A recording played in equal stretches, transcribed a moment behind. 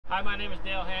Hi, my name is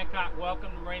Dale Hancock.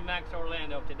 Welcome to MarineMax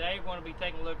Orlando. Today we're going to be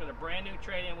taking a look at a brand new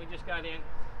trade-in we just got in.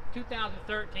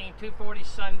 2013 240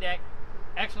 Sundeck,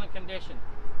 excellent condition.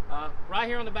 Right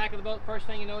here on the back of the boat, first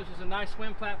thing you notice is a nice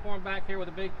swim platform back here with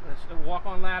a big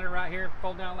walk-on ladder right here,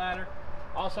 fold-down ladder.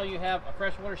 Also, you have a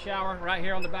freshwater shower right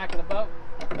here on the back of the boat.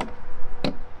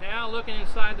 Now, looking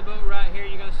inside the boat right here,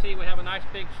 you're going to see we have a nice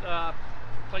big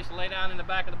place to lay down in the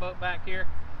back of the boat back here.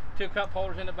 Two cup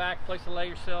holders in the back, place to lay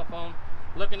your cell phone.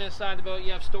 Looking inside the boat,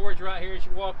 you have storage right here as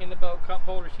you walk in the boat, cup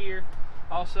holders here.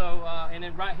 Also, and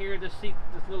then right here, this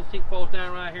little seat folds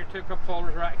down right here, two cup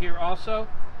holders right here also.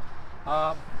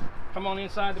 Come on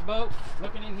inside the boat.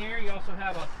 Looking in here, you also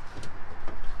have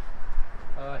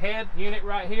a head unit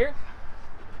right here.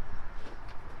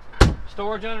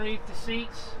 Storage underneath the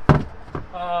seats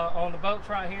on the boats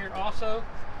right here. Also,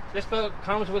 this boat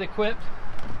comes equipped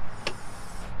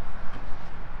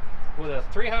with a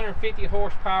 350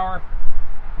 horsepower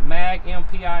mag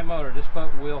MPI motor. This boat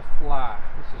will fly.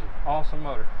 This is an awesome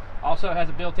motor. Also, it has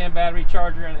a built-in battery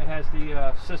charger, and it has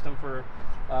the system for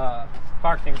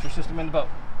fire extinguisher system in the boat.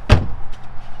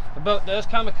 The boat does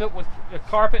come equipped with a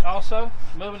carpet also.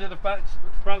 Moving to the front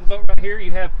of the boat right here,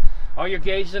 you have all your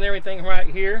gauges and everything right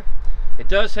here. It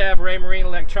does have Marine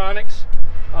electronics.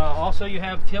 Also, you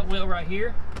have tilt wheel right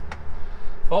here.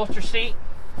 Bolster seat.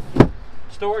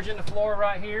 Storage in the floor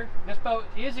right here. This boat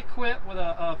is equipped with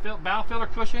a bow filler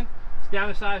cushion. It's down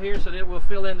inside here so that it will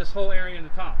fill in this whole area in the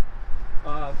top.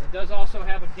 It does also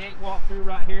have a gate walk-through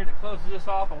right here that closes this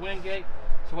off, a wind gate.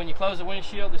 So when you close the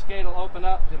windshield, this gate will open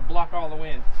up. It'll block all the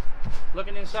wind.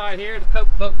 Looking inside here, the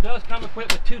boat does come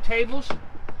equipped with two tables.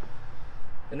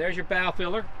 And there's your bow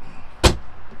filler.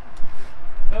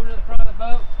 Over to the front of the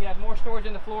boat, you have more storage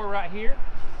in the floor right here.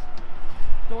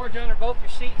 Storage under both your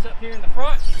seats up here in the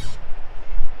front.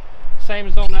 Same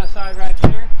as on that side right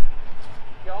there.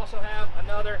 You also have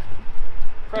another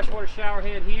freshwater shower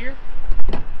head here.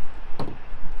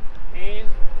 And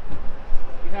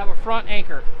you have a front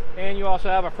anchor. And you also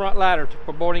have a front ladder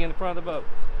for boarding in the front of the boat.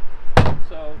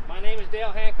 So, my name is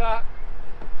Dale Hancock.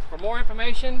 For more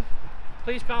information,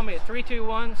 please call me at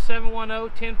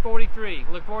 321-710-1043.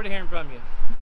 Look forward to hearing from you.